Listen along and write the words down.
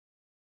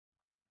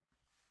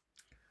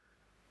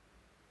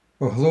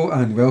Well, hello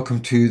and welcome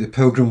to the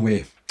Pilgrim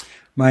Way.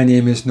 My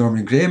name is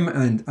Norman Graham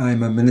and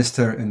I'm a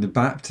minister in the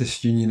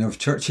Baptist Union of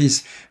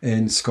Churches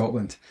in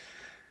Scotland.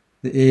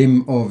 The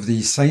aim of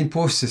these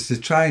signposts is to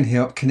try and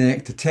help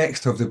connect the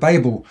text of the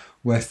Bible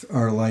with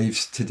our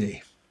lives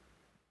today.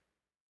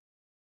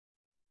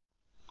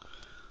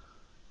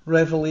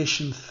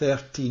 Revelation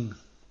 13.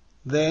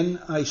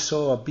 Then I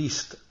saw a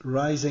beast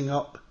rising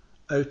up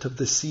out of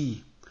the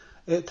sea.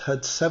 It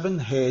had 7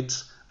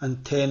 heads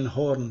and 10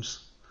 horns,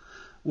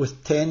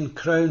 with 10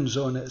 crowns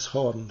on its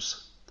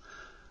horns.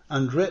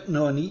 And written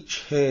on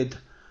each head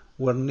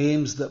were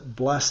names that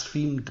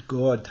blasphemed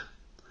God.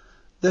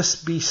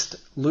 This beast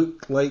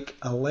looked like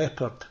a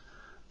leopard,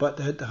 but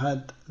it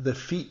had the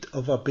feet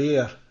of a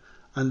bear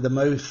and the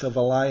mouth of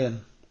a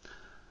lion.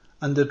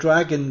 And the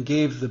dragon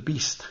gave the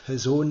beast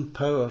his own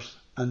power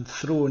and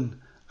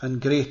throne and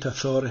great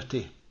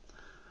authority.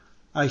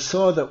 I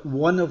saw that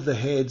one of the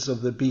heads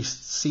of the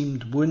beast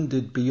seemed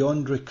wounded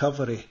beyond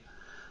recovery,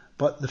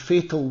 but the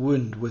fatal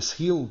wound was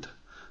healed.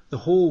 The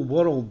whole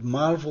world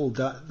marvelled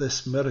at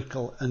this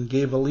miracle and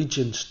gave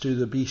allegiance to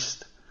the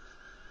beast.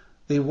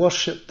 They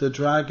worshipped the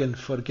dragon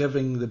for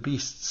giving the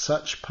beast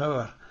such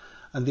power,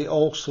 and they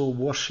also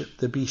worshipped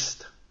the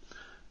beast.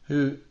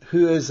 Who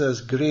is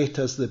as great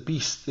as the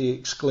beast, they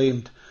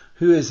exclaimed.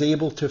 Who is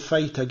able to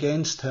fight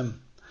against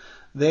him?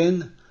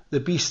 Then the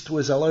beast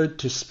was allowed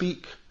to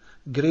speak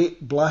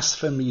great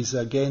blasphemies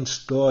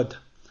against God,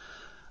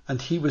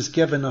 and he was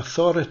given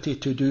authority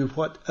to do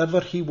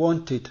whatever he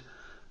wanted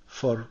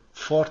for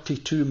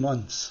 42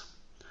 months.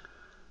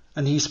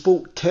 And he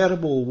spoke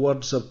terrible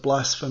words of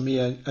blasphemy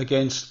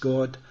against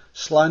God,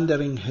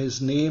 slandering his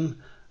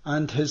name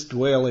and his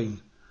dwelling,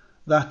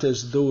 that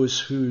is, those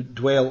who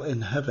dwell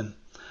in heaven.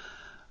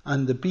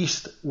 And the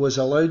beast was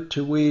allowed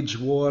to wage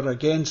war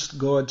against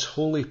God's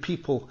holy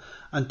people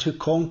and to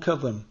conquer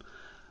them.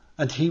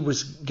 And he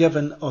was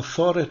given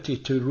authority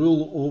to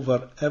rule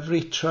over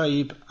every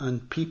tribe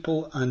and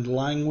people and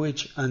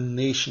language and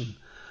nation.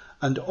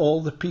 And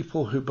all the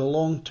people who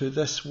belong to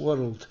this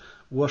world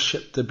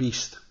worship the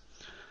beast.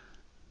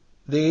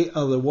 They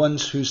are the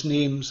ones whose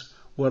names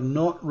were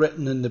not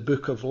written in the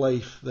book of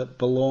life that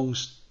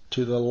belongs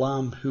to the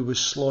Lamb who was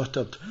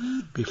slaughtered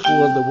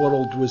before the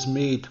world was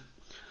made.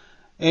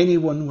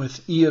 Anyone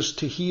with ears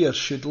to hear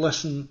should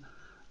listen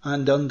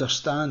and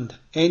understand.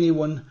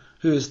 Anyone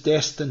who is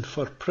destined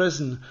for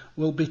prison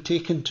will be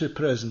taken to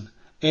prison.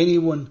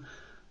 Anyone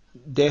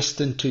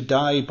destined to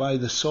die by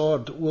the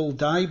sword will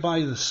die by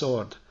the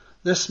sword.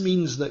 This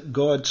means that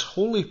God's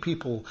holy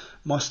people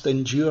must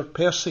endure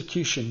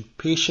persecution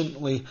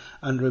patiently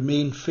and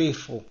remain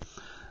faithful.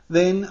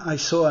 Then I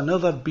saw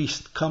another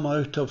beast come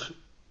out of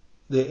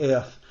the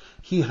earth.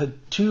 He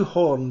had 2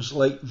 horns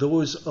like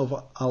those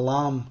of a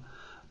lamb,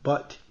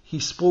 but he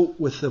spoke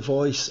with the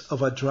voice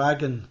of a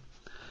dragon.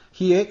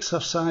 He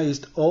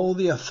exercised all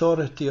the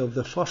authority of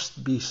the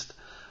first beast,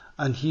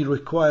 and he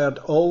required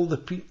all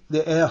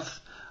the earth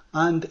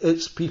and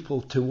its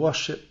people to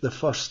worship the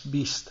first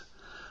beast,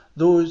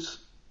 those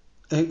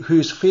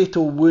whose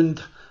fatal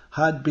wound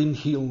had been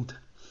healed.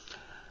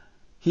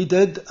 He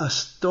did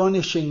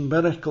astonishing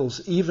miracles,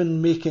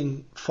 even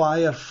making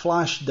fire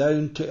flash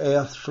down to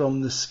earth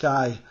from the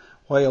sky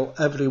while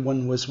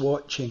everyone was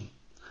watching.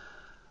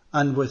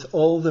 And with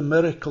all the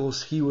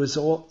miracles he was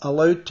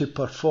allowed to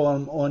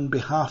perform on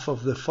behalf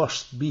of the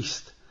first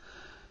beast.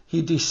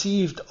 He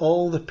deceived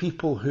all the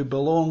people who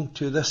belong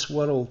to this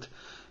world.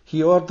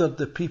 He ordered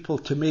the people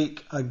to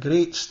make a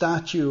great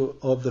statue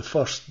of the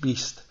first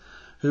beast,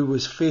 who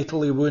was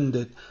fatally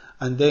wounded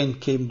and then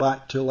came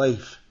back to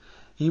life.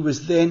 He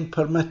was then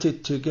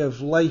permitted to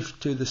give life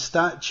to the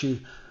statue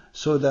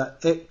so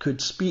that it could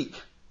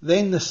speak.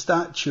 Then the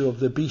statue of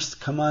the beast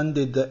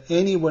commanded that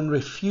anyone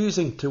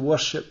refusing to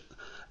worship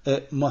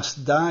it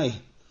must die.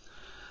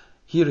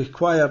 He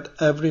required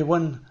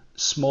everyone,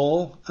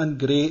 small and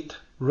great,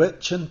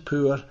 rich and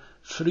poor,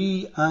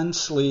 free and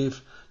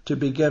slave, to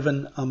be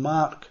given a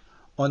mark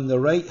on the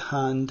right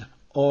hand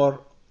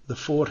or the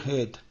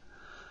forehead.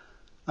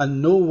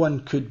 And no one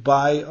could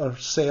buy or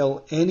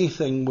sell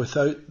anything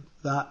without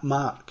that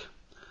mark,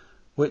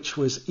 which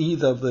was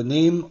either the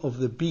name of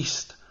the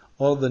beast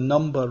or the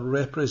number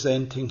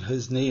representing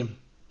his name.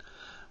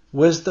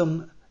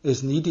 Wisdom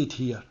is needed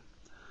here.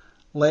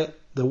 Let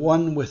the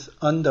one with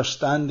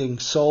understanding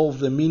solve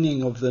the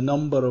meaning of the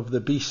number of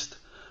the beast,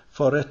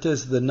 for it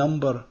is the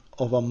number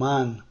of a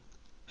man.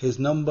 His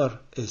number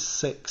is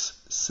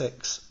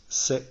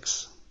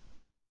 666.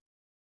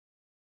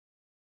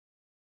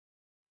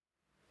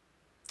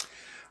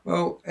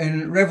 Well,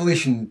 in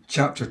Revelation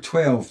chapter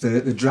 12,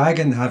 the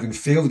dragon, having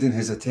failed in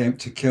his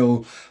attempt to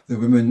kill the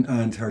woman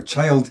and her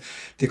child,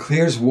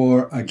 declares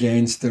war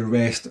against the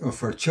rest of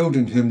her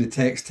children, whom the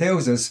text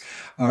tells us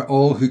are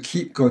all who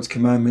keep God's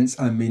commandments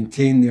and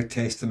maintain their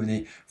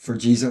testimony for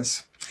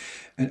Jesus.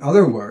 In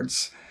other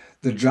words,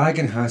 the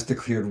dragon has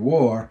declared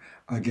war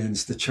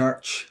against the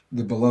church,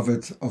 the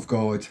beloved of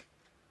God.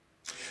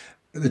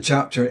 The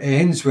chapter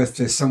ends with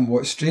the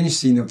somewhat strange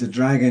scene of the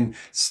dragon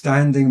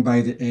standing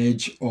by the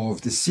edge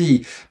of the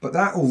sea. But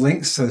that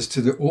links us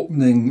to the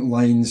opening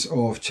lines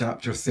of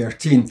chapter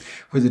 13,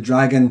 where the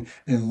dragon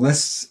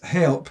enlists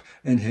help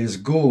in his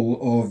goal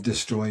of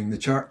destroying the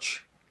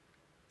church.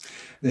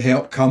 The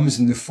help comes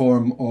in the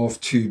form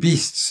of two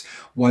beasts,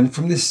 one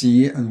from the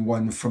sea and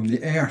one from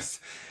the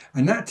earth.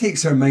 And that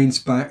takes our minds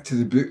back to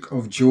the book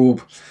of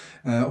Job,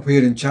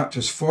 where in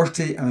chapters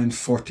 40 and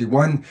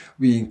 41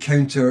 we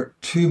encounter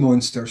two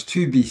monsters,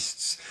 two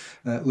beasts,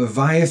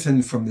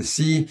 Leviathan from the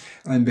sea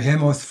and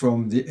Behemoth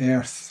from the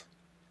earth.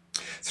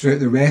 Throughout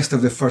the rest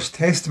of the First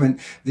Testament,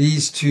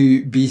 these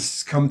two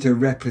beasts come to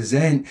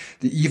represent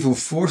the evil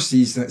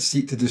forces that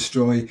seek to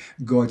destroy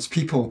God's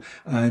people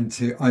and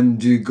to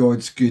undo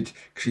God's good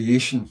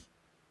creation.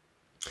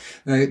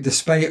 Now,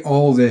 despite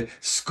all the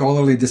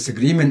scholarly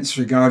disagreements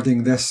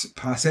regarding this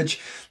passage,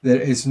 there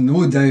is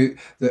no doubt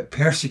that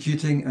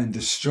persecuting and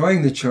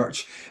destroying the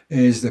church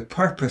is the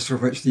purpose for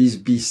which these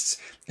beasts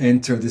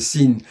enter the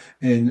scene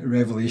in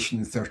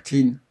Revelation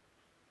 13.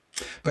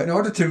 But in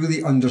order to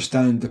really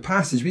understand the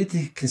passage, we need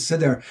to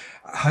consider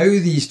how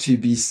these two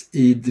beasts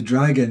aid the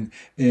dragon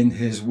in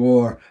his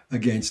war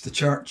against the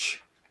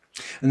church.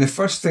 And the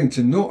first thing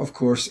to note, of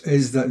course,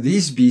 is that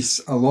these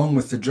beasts, along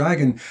with the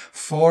dragon,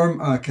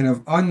 form a kind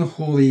of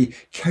unholy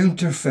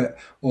counterfeit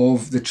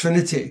of the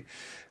Trinity.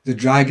 The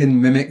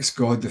dragon mimics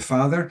God the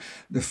Father,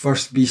 the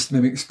first beast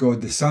mimics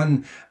God the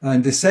Son,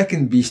 and the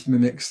second beast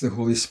mimics the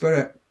Holy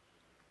Spirit.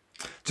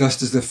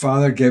 Just as the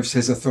Father gives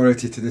his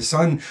authority to the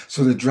Son,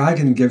 so the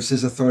dragon gives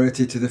his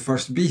authority to the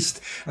first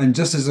beast. And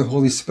just as the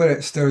Holy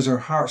Spirit stirs our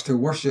hearts to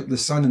worship the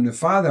Son and the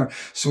Father,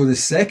 so the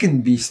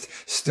second beast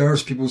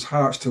stirs people's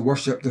hearts to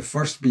worship the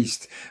first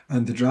beast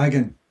and the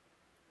dragon.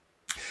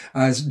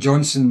 As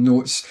Johnson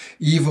notes,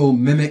 evil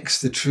mimics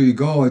the true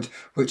God,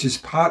 which is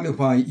partly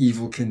why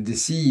evil can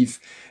deceive.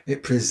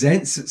 It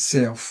presents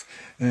itself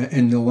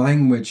in the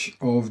language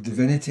of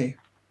divinity.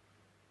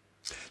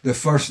 The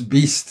first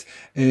beast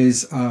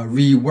is a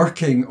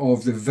reworking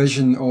of the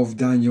vision of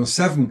Daniel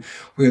 7,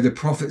 where the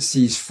prophet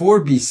sees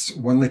four beasts,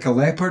 one like a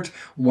leopard,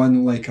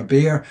 one like a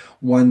bear,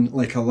 one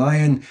like a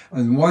lion,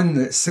 and one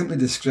that's simply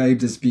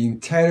described as being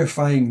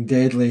terrifying,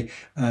 deadly,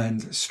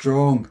 and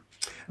strong.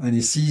 And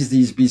he sees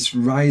these beasts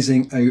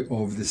rising out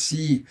of the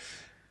sea.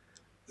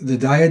 The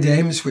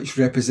diadems, which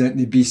represent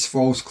the beast's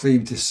false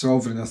claim to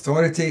sovereign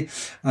authority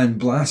and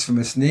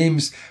blasphemous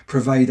names,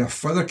 provide a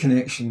further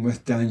connection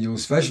with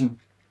Daniel's vision.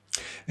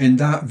 In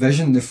that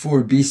vision, the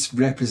four beasts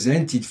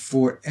represented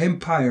four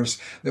empires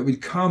that would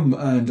come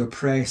and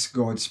oppress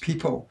God's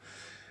people.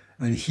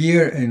 And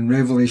here in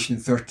Revelation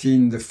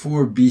 13, the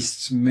four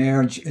beasts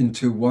merge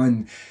into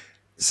one,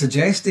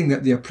 suggesting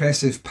that the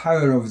oppressive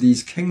power of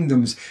these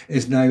kingdoms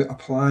is now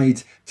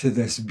applied to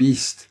this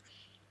beast.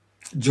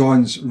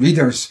 John's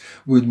readers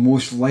would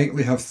most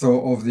likely have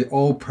thought of the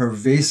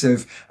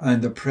all-pervasive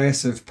and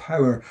oppressive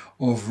power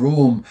of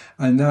Rome,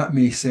 and that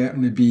may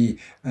certainly be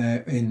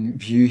in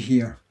view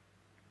here.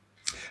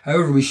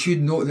 However, we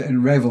should note that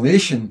in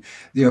Revelation,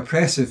 the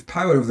oppressive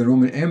power of the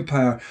Roman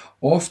Empire,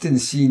 often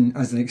seen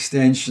as an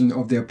extension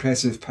of the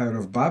oppressive power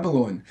of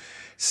Babylon,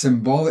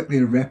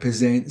 symbolically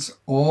represents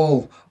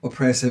all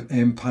oppressive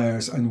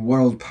empires and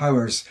world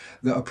powers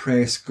that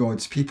oppress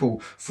God's people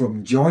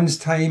from John's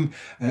time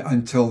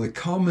until the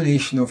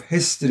culmination of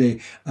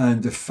history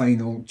and the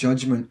final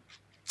judgment.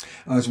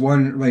 As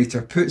one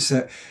writer puts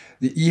it,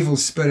 the evil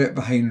spirit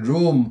behind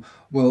Rome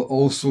will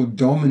also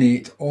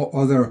dominate all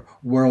other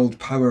world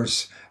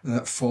powers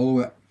that follow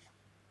it.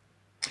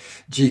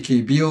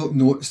 J.K. Beale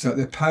notes that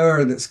the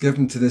power that's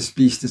given to this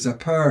beast is a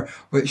power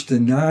which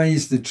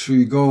denies the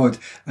true God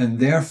and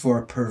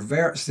therefore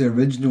perverts the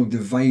original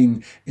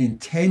divine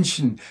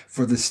intention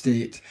for the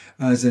state,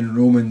 as in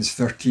Romans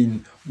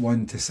 13,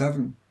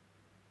 1-7.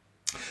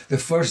 The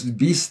first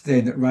beast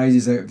then that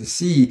rises out of the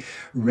sea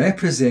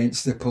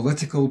represents the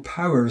political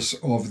powers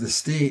of the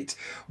state,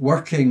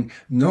 working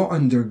not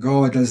under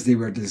God as they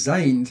were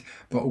designed,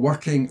 but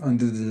working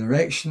under the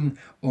direction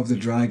of the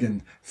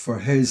dragon for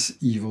his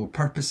evil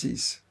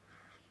purposes.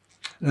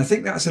 And I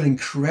think that's an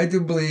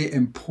incredibly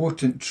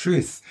important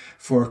truth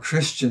for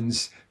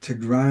Christians to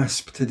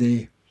grasp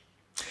today.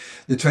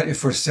 The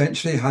 21st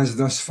century has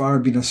thus far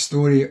been a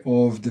story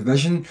of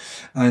division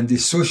and the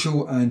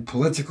social and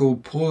political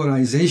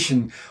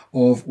polarisation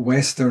of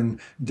Western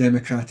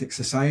democratic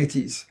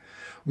societies.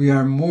 We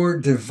are more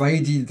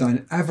divided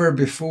than ever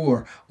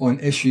before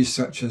on issues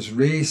such as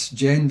race,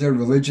 gender,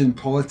 religion,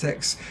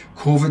 politics,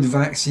 COVID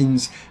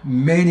vaccines,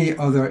 many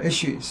other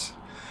issues,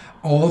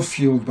 all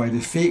fueled by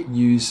the fake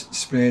news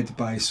spread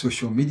by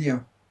social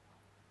media.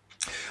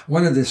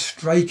 One of the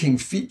striking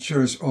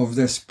features of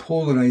this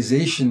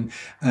polarisation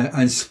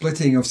and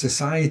splitting of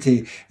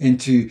society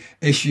into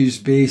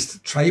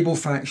issues-based tribal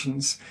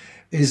factions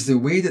is the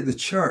way that the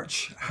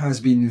church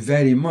has been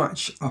very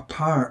much a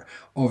part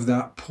of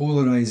that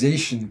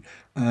polarisation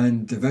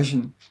and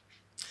division.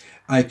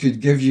 I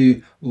could give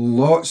you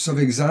lots of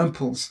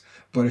examples,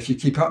 but if you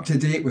keep up to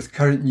date with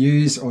current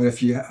news, or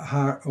if you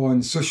are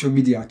on social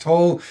media at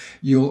all,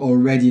 you'll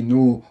already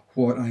know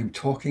what I'm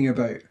talking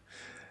about.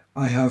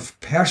 I have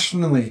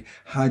personally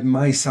had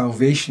my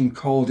salvation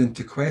called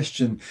into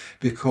question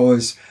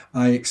because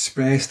I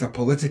expressed a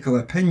political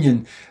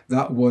opinion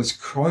that was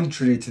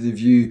contrary to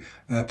the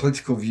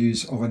political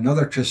views of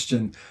another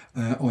Christian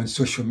on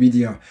social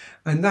media.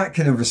 And that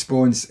kind of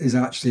response is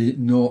actually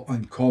not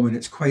uncommon.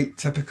 It's quite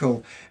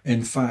typical.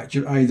 In fact,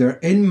 you're either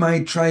in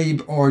my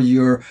tribe or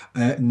you're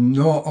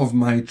not of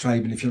my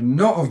tribe. And if you're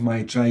not of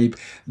my tribe,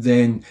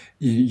 then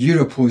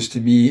you're opposed to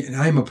me and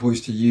I'm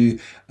opposed to you,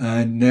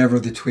 and never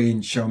the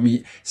twain shall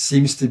meet.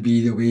 Seems to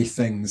be the way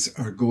things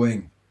are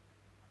going.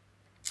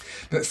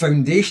 But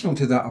foundational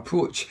to that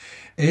approach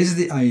is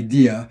the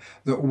idea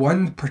that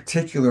one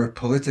particular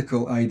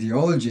political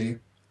ideology,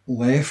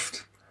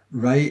 left,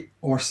 right,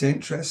 or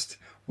centrist,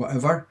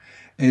 whatever,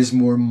 is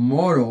more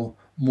moral,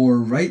 more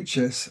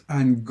righteous,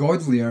 and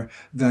godlier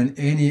than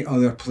any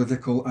other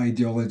political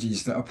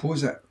ideologies that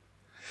oppose it.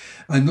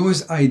 And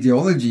those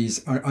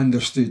ideologies are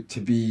understood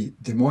to be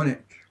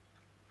demonic.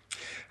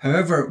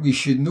 However, we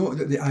should note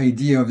that the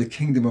idea of the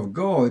kingdom of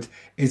God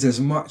is as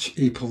much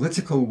a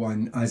political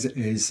one as it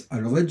is a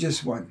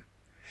religious one.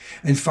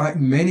 In fact,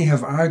 many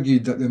have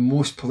argued that the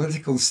most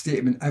political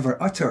statement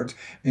ever uttered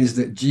is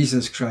that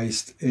Jesus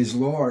Christ is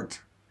Lord.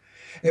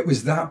 It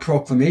was that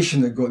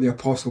proclamation that got the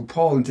Apostle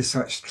Paul into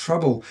such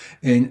trouble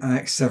in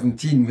Acts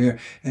 17, where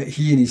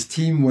he and his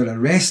team were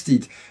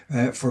arrested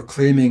for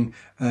claiming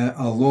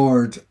a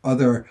Lord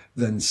other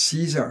than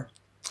Caesar.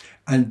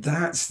 And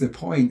that's the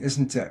point,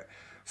 isn't it?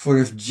 For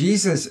if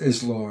Jesus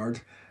is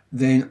Lord,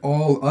 then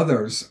all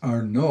others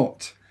are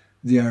not.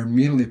 They are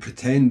merely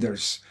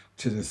pretenders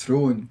to the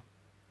throne.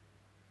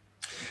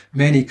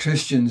 Many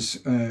Christians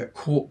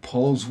quote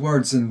Paul's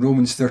words in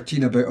Romans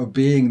 13 about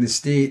obeying the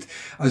state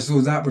as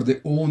though that were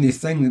the only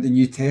thing that the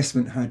New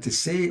Testament had to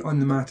say on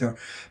the matter.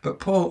 But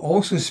Paul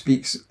also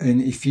speaks in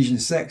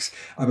Ephesians 6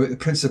 about the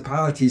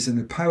principalities and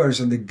the powers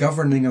and the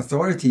governing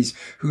authorities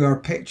who are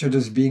pictured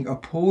as being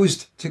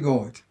opposed to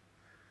God.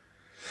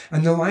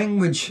 And the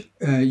language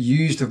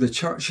used of the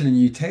church in the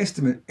New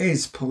Testament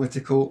is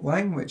political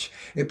language.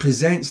 It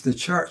presents the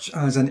church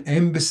as an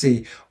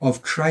embassy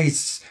of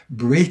Christ's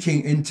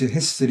breaking into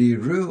history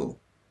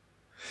rule.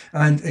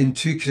 And in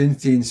 2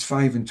 Corinthians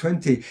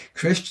 5:20,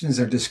 Christians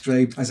are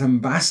described as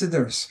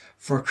ambassadors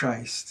for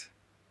Christ.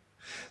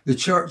 The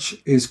church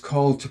is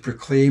called to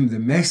proclaim the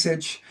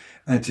message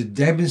and to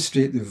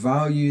demonstrate the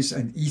values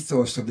and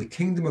ethos of the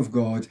kingdom of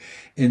God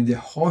in the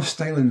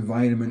hostile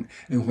environment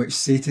in which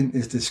Satan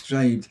is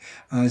described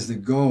as the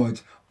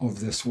god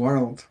of this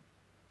world.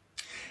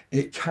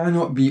 It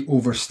cannot be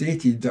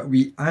overstated that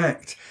we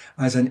act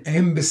as an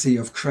embassy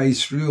of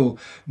Christ's rule,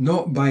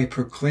 not by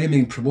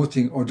proclaiming,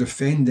 promoting, or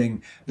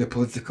defending the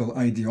political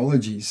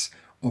ideologies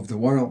of the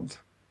world.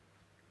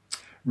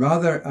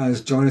 Rather,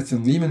 as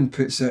Jonathan Leeman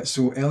puts it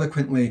so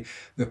eloquently,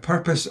 the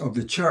purpose of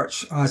the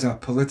church as a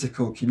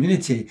political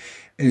community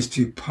is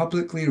to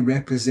publicly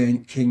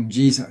represent King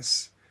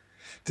Jesus,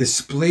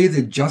 display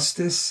the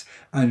justice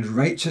and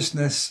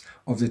righteousness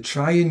of the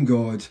triune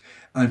God,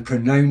 and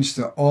pronounce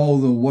that all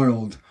the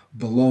world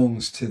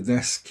belongs to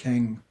this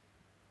King.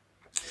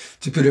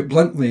 To put it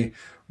bluntly,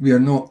 we are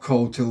not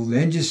called to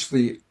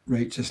legislate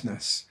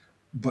righteousness,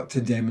 but to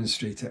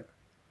demonstrate it.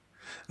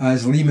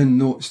 As Leeman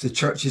notes, the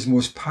church's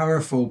most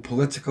powerful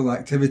political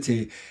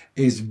activity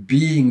is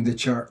being the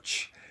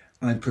church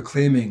and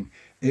proclaiming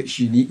its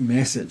unique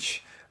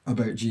message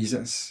about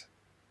Jesus.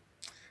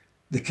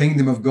 The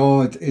kingdom of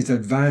God is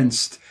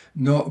advanced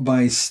not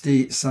by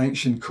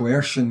state-sanctioned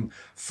coercion,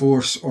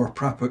 force, or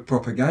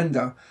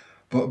propaganda,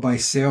 but by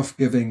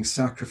self-giving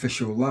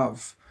sacrificial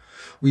love.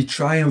 We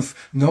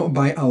triumph not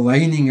by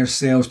aligning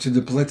ourselves to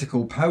the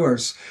political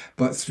powers,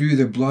 but through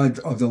the blood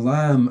of the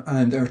Lamb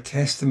and our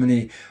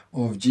testimony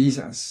of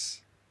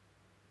Jesus.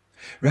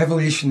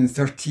 Revelation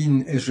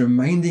 13 is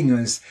reminding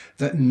us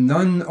that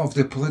none of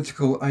the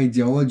political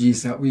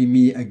ideologies that we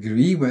may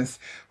agree with,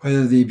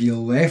 whether they be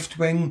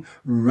left-wing,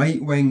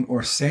 right-wing,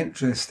 or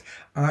centrist,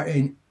 are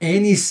in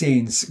any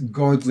sense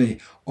godly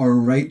or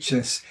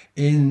righteous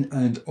in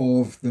and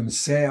of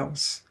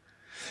themselves.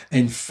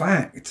 In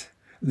fact,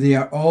 they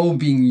are all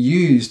being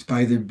used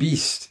by the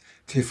beast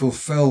to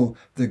fulfill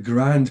the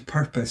grand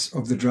purpose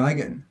of the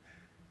dragon,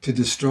 to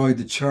destroy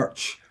the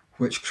church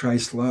which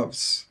Christ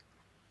loves.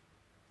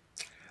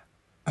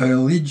 Our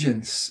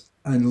allegiance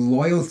and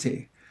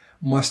loyalty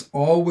must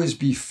always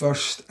be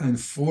first and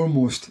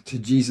foremost to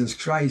Jesus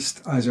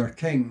Christ as our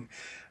King,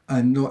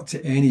 and not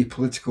to any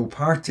political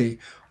party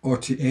or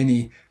to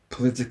any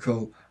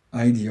political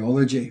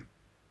ideology.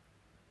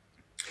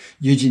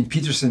 Eugene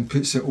Peterson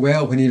puts it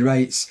well when he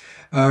writes,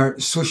 "Our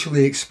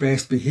socially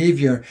expressed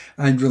behaviour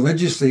and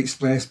religiously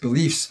expressed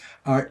beliefs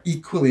are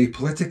equally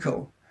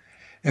political.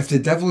 If the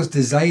devil's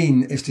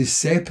design is to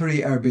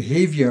separate our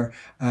behaviour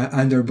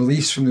and our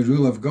beliefs from the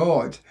rule of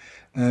God,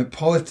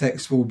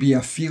 politics will be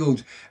a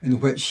field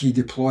in which he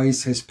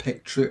deploys his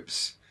picked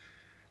troops.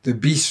 The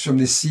beasts from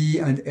the sea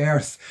and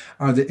earth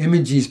are the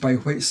images by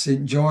which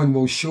St. John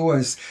will show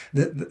us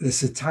that the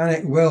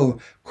satanic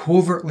will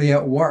covertly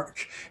at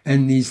work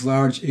in these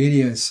large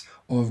areas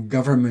of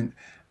government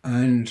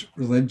and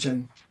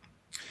religion.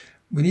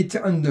 We need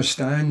to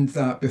understand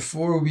that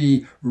before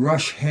we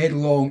rush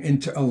headlong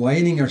into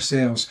aligning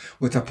ourselves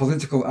with a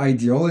political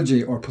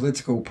ideology or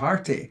political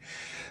party,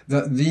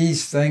 that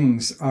these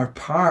things are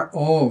part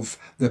of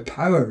the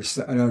powers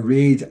that are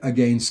arrayed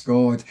against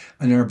God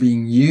and are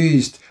being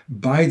used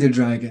by the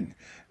dragon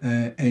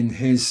in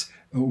his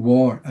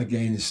war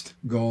against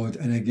God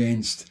and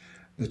against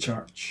the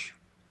church.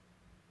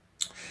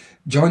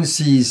 John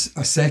sees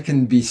a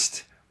second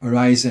beast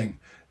arising,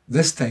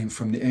 this time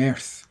from the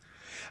earth.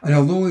 And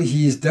although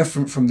he is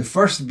different from the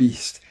first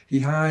beast, he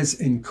has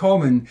in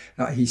common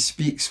that he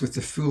speaks with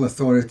the full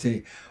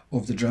authority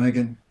of the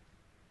dragon.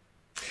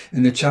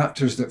 In the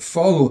chapters that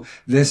follow,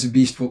 this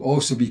beast will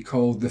also be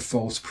called the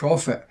false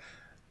prophet.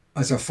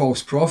 As a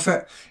false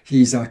prophet,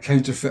 he's a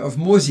counterfeit of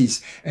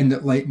Moses, in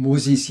that like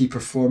Moses he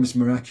performs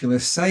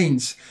miraculous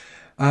signs,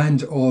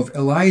 and of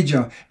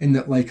Elijah, in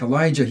that like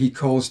Elijah he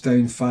calls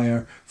down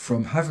fire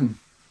from heaven.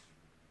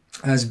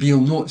 As Beale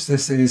notes,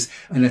 this is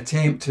an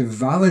attempt to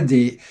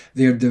validate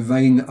their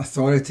divine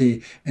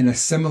authority in a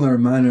similar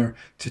manner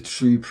to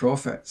true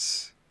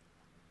prophets.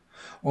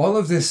 All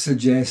of this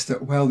suggests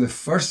that while the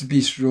first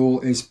beast's role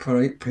is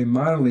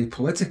primarily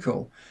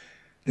political,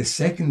 the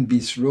second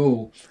beast's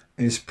role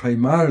is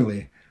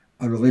primarily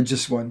a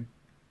religious one.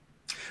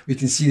 We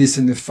can see this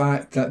in the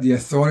fact that the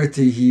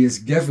authority he is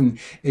given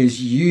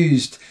is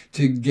used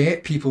to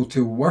get people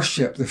to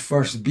worship the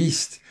first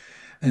beast,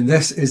 and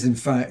this is in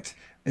fact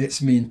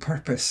its main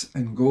purpose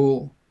and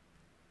goal.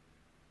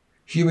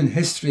 Human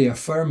history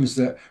affirms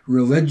that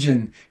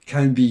religion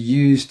can be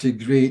used to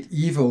great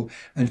evil,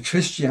 and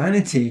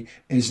Christianity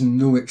is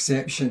no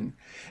exception,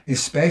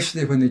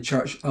 especially when the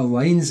church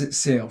aligns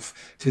itself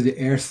to the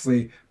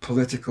earthly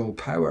political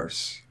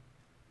powers.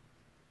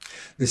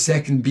 The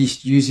second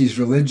beast uses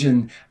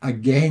religion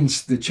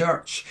against the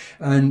church,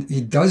 and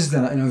he does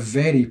that in a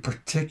very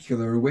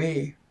particular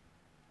way.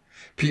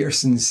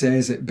 Peterson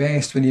says it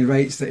best when he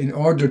writes that in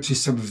order to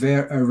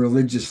subvert our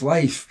religious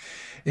life,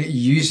 it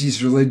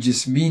uses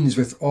religious means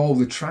with all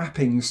the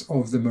trappings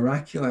of the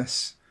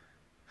miraculous.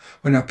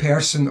 When a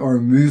person or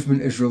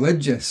movement is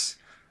religious,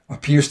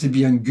 appears to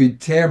be on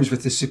good terms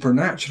with the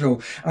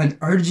supernatural, and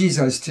urges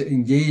us to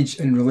engage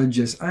in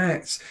religious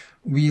acts,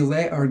 we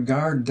let our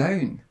guard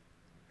down.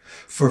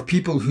 For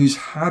people whose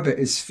habit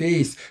is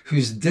faith,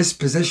 whose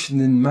disposition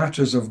in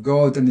matters of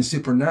God and the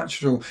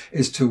supernatural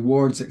is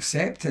towards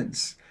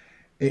acceptance,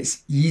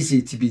 it's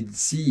easy to be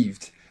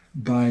deceived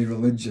by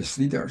religious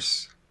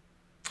leaders.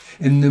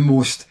 In the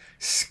most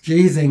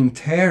scathing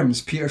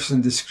terms,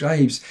 Peterson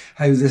describes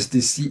how this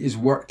deceit is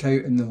worked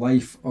out in the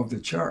life of the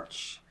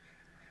church.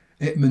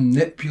 It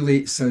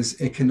manipulates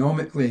us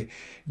economically,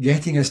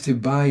 getting us to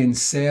buy and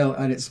sell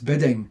at its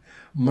bidding,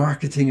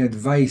 marketing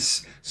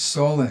advice,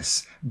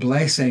 solace,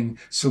 blessing,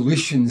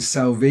 solutions,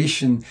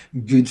 salvation,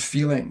 good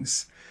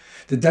feelings.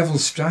 The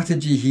devil's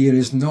strategy here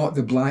is not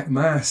the black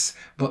mass,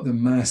 but the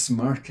mass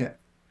market.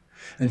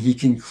 And he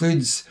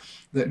concludes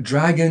that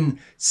dragon,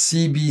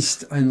 sea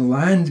beast and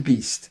land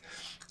beast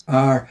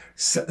are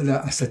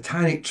a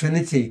satanic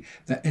trinity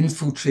that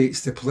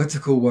infiltrates the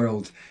political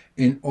world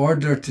in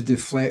order to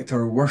deflect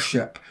our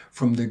worship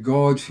from the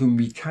God whom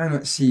we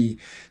cannot see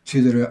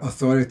to the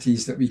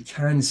authorities that we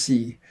can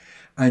see,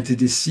 and to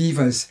deceive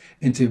us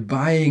into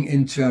buying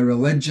into a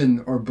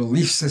religion or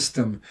belief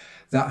system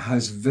that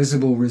has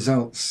visible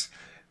results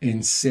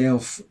in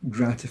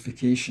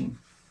self-gratification.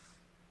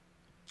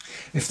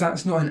 If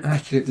that's not an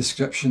accurate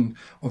description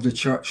of the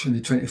church in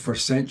the 21st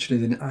century,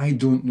 then I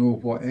don't know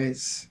what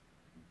is.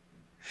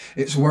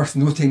 It's worth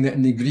noting that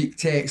in the Greek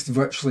text,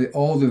 virtually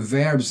all the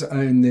verbs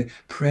are in the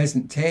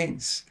present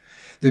tense.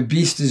 The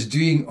beast is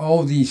doing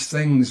all these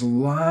things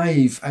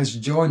live as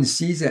John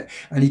sees it,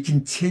 and he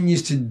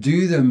continues to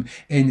do them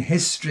in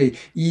history,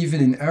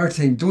 even in our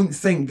time. Don't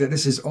think that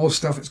this is all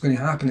stuff that's going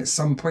to happen at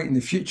some point in the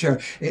future.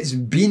 It's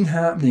been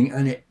happening,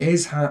 and it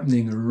is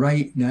happening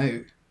right now.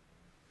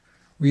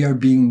 We are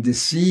being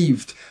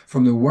deceived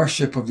from the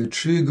worship of the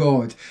true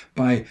God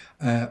by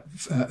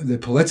the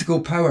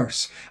political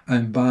powers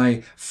and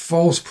by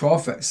false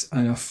prophets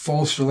and a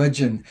false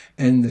religion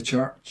in the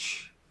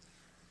church.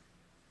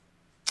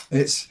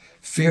 It's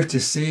fair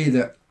to say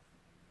that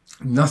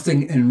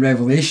nothing in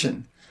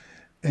Revelation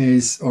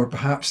is, or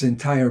perhaps the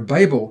entire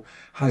Bible,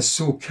 has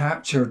so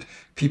captured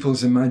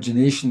people's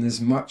imagination as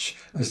much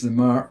as the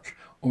mark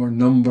or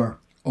number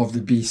of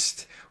the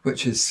beast,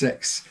 which is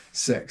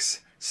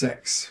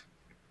 666.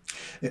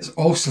 It's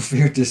also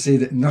fair to say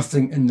that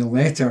nothing in the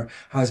letter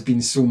has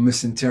been so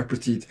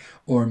misinterpreted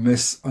or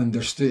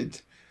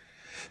misunderstood.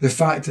 The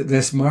fact that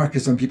this mark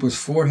is on people's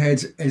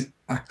foreheads is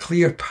a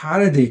clear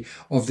parody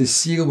of the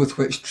seal with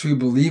which true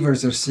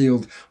believers are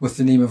sealed with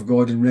the name of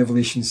God in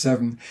Revelation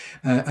 7,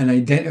 and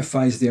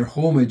identifies their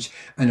homage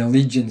and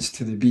allegiance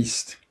to the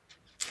beast.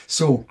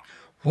 So,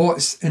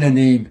 what's in a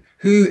name?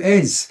 Who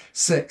is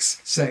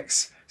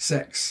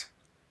 666?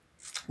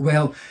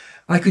 Well,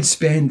 I could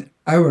spend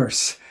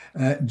hours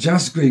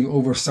just going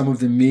over some of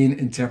the main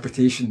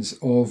interpretations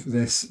of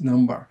this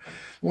number.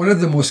 One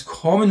of the most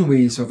common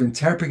ways of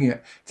interpreting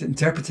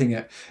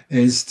it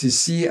is to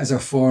see it as a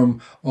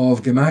form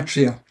of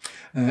gematria,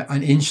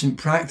 an ancient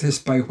practice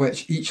by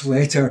which each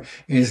letter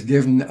is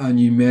given a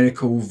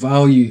numerical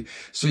value.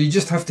 So you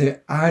just have to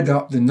add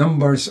up the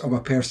numbers of a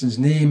person's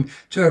name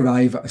to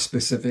arrive at a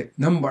specific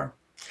number.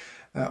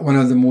 One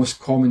of the most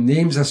common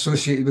names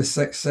associated with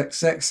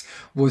 666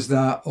 was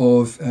that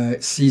of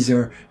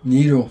Caesar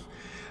Nero.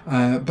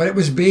 But it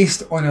was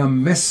based on a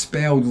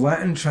misspelled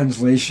Latin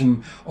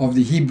translation of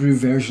the Hebrew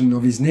version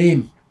of his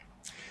name,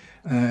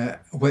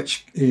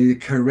 which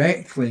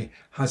correctly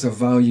has a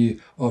value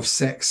of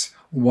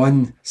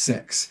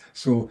 616.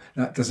 So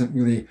that doesn't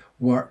really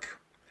work.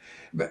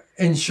 But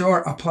in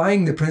short,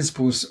 applying the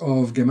principles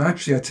of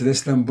gematria to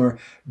this number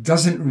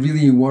doesn't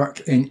really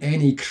work in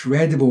any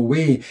credible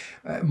way,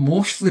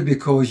 mostly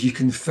because you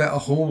can fit a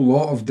whole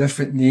lot of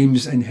different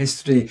names in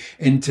history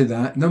into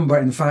that number.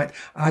 In fact,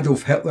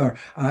 Adolf Hitler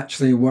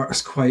actually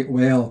works quite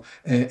well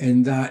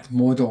in that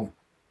model.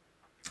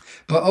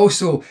 But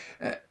also,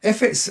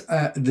 if it's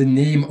the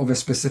name of a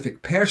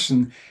specific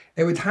person,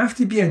 it would have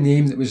to be a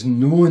name that was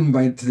known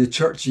to the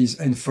churches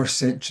in 1st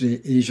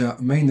century Asia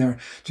Minor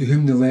to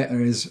whom the letter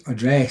is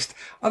addressed.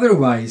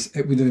 Otherwise,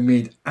 it would have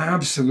made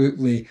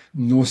absolutely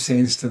no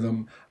sense to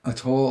them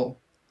at all.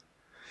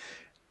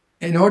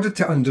 In order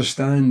to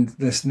understand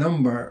this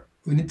number,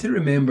 we need to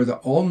remember that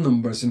all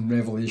numbers in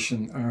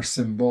Revelation are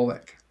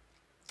symbolic.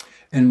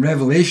 In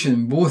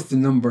Revelation, both the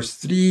numbers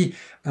 3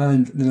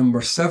 and the number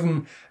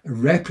 7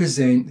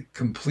 represent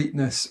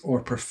completeness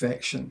or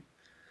perfection.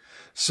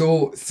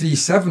 So 3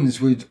 sevens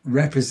would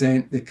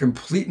represent the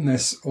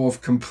completeness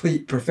of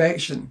complete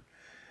perfection.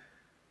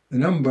 The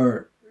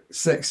number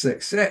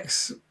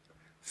 666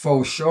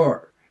 falls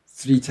short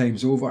 3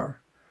 times over.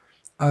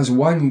 As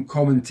one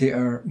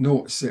commentator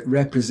notes, it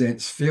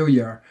represents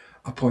failure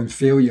upon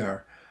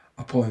failure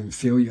upon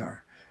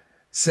failure.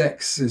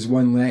 6 is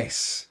one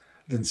less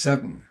than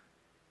 7.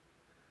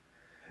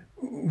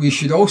 We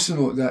should also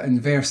note that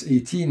in verse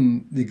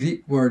 18, the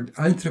Greek word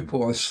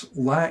anthropos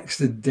lacks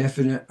the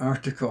definite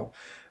article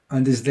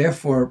and is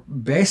therefore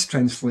best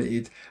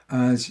translated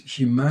as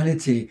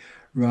humanity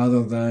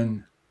rather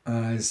than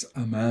as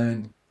a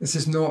man. This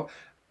is not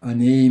a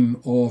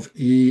name of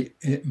a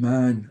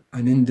man,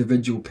 an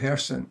individual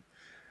person.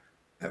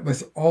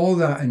 With all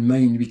that in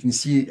mind, we can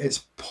see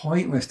it's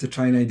pointless to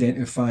try and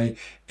identify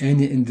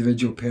any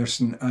individual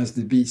person as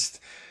the beast.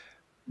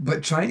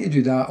 But trying to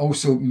do that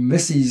also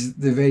misses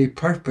the very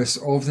purpose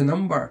of the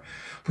number,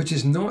 which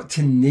is not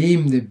to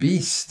name the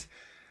beast,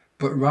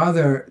 but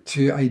rather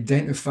to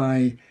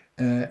identify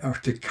or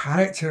to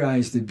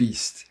characterize the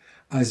beast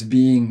as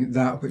being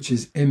that which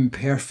is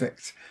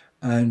imperfect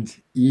and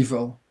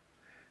evil.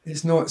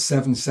 It's not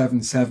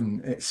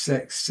 777, it's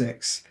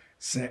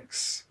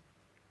 666.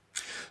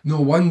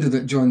 No wonder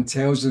that John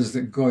tells us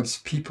that God's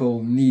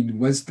people need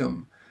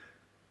wisdom.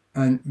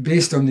 And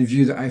based on the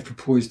view that I've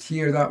proposed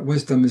here, that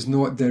wisdom is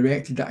not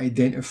directed at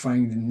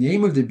identifying the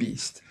name of the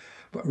beast,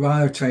 but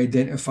rather to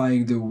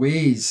identifying the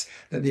ways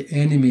that the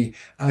enemy,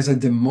 as a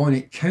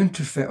demonic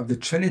counterfeit of the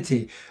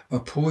Trinity,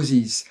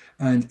 opposes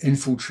and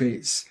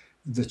infiltrates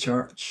the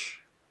church.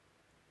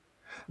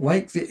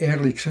 Like the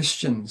early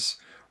Christians,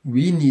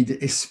 we need,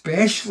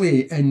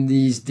 especially in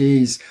these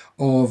days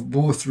of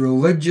both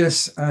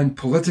religious and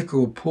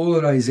political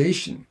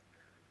polarization,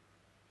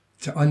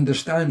 to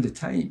understand the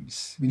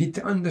times. We need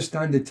to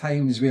understand the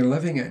times we're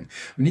living in.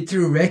 We need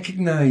to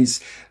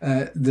recognize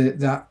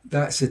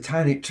that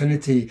satanic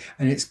trinity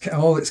and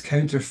all its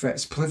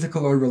counterfeits,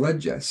 political or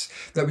religious,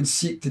 that would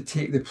seek to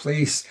take the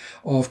place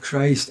of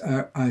Christ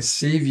as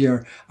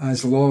Saviour,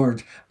 as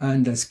Lord,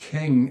 and as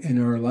King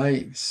in our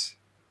lives.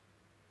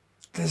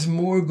 There's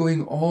more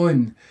going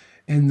on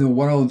in the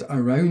world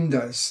around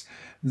us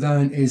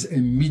than is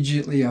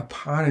immediately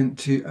apparent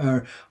to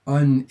our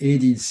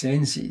unaided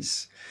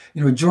senses.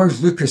 You know, George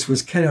Lucas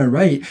was kind of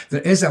right.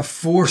 There is a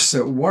force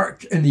at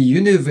work in the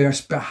universe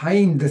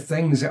behind the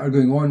things that are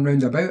going on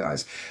round about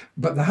us.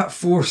 But that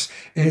force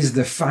is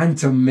the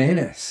phantom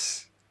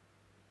menace.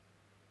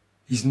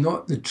 He's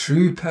not the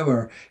true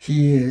power.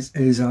 He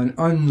is an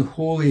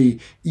unholy,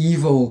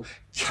 evil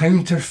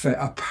counterfeit,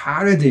 a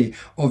parody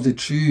of the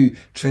true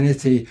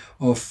Trinity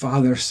of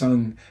Father,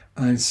 Son,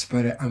 and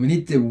Spirit. And we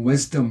need the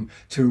wisdom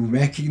to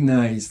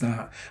recognize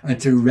that and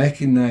to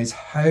recognize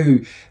how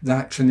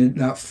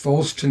that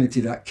false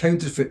Trinity, that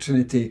counterfeit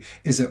Trinity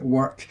is at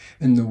work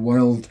in the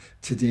world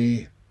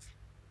today.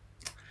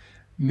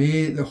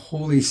 May the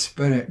Holy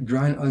Spirit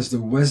grant us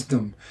the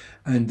wisdom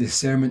and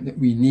discernment that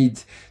we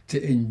need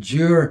to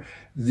endure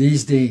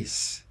these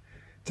days,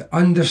 to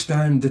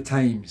understand the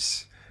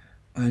times,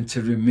 and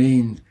to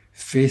remain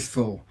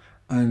faithful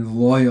and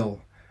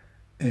loyal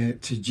to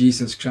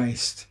Jesus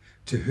Christ,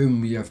 to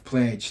whom we have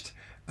pledged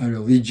our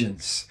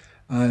allegiance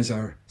as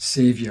our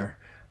Saviour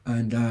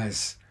and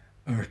as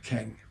our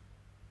King.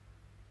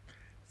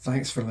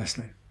 Thanks for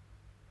listening.